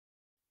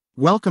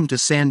Welcome to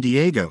San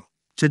Diego.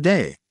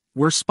 Today,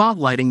 we're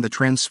spotlighting the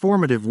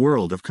transformative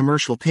world of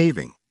commercial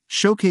paving,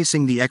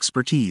 showcasing the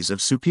expertise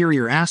of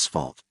Superior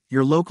Asphalt,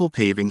 your local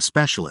paving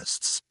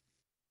specialists.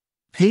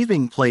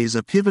 Paving plays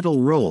a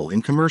pivotal role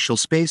in commercial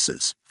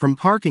spaces, from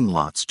parking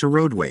lots to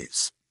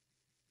roadways.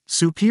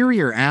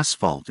 Superior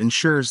Asphalt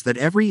ensures that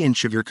every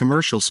inch of your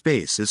commercial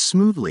space is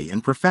smoothly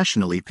and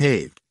professionally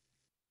paved.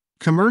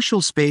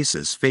 Commercial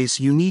spaces face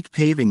unique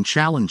paving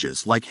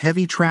challenges like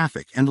heavy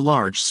traffic and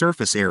large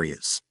surface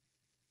areas.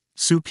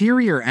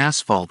 Superior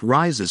Asphalt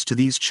rises to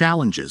these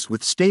challenges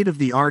with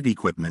state-of-the-art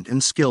equipment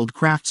and skilled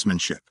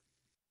craftsmanship.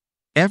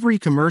 Every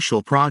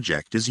commercial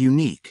project is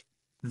unique.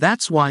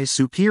 That's why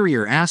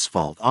Superior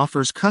Asphalt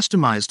offers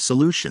customized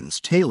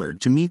solutions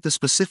tailored to meet the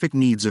specific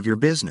needs of your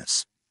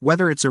business,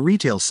 whether it's a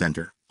retail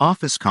center,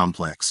 office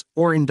complex,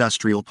 or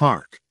industrial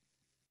park.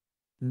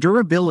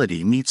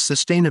 Durability meets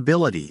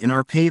sustainability in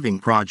our paving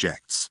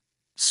projects.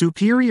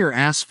 Superior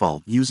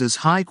Asphalt uses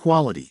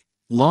high-quality,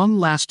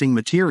 long-lasting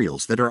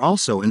materials that are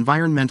also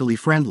environmentally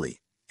friendly,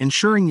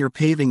 ensuring your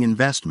paving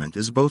investment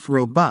is both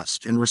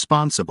robust and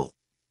responsible.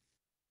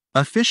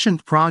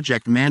 Efficient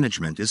project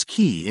management is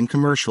key in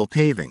commercial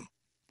paving.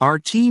 Our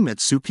team at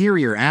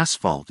Superior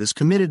Asphalt is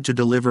committed to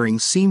delivering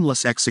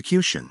seamless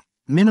execution,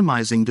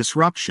 minimizing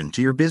disruption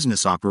to your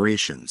business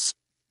operations.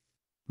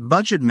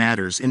 Budget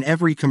matters in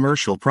every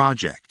commercial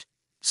project.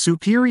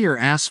 Superior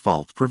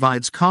Asphalt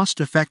provides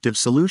cost-effective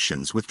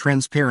solutions with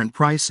transparent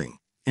pricing,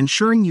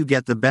 ensuring you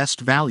get the best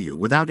value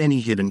without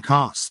any hidden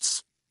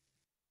costs.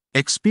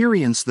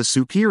 Experience the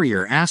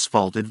Superior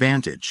Asphalt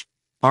advantage.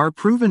 Our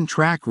proven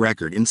track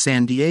record in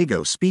San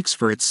Diego speaks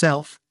for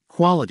itself.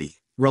 Quality,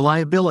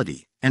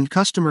 reliability, and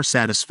customer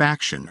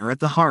satisfaction are at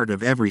the heart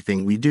of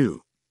everything we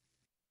do.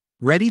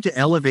 Ready to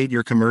elevate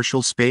your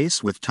commercial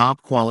space with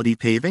top-quality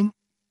paving?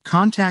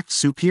 Contact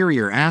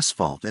Superior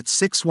Asphalt at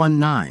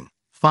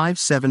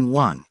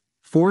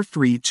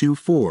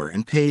 619-571-4324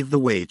 and pave the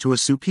way to a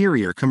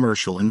superior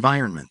commercial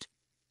environment.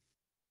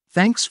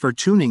 Thanks for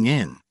tuning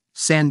in,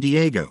 San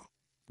Diego.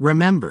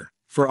 Remember,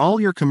 for all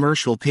your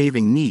commercial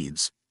paving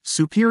needs,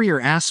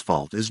 Superior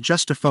Asphalt is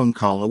just a phone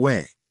call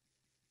away.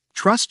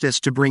 Trust us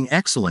to bring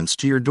excellence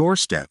to your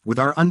doorstep with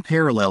our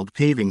unparalleled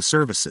paving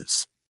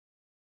services.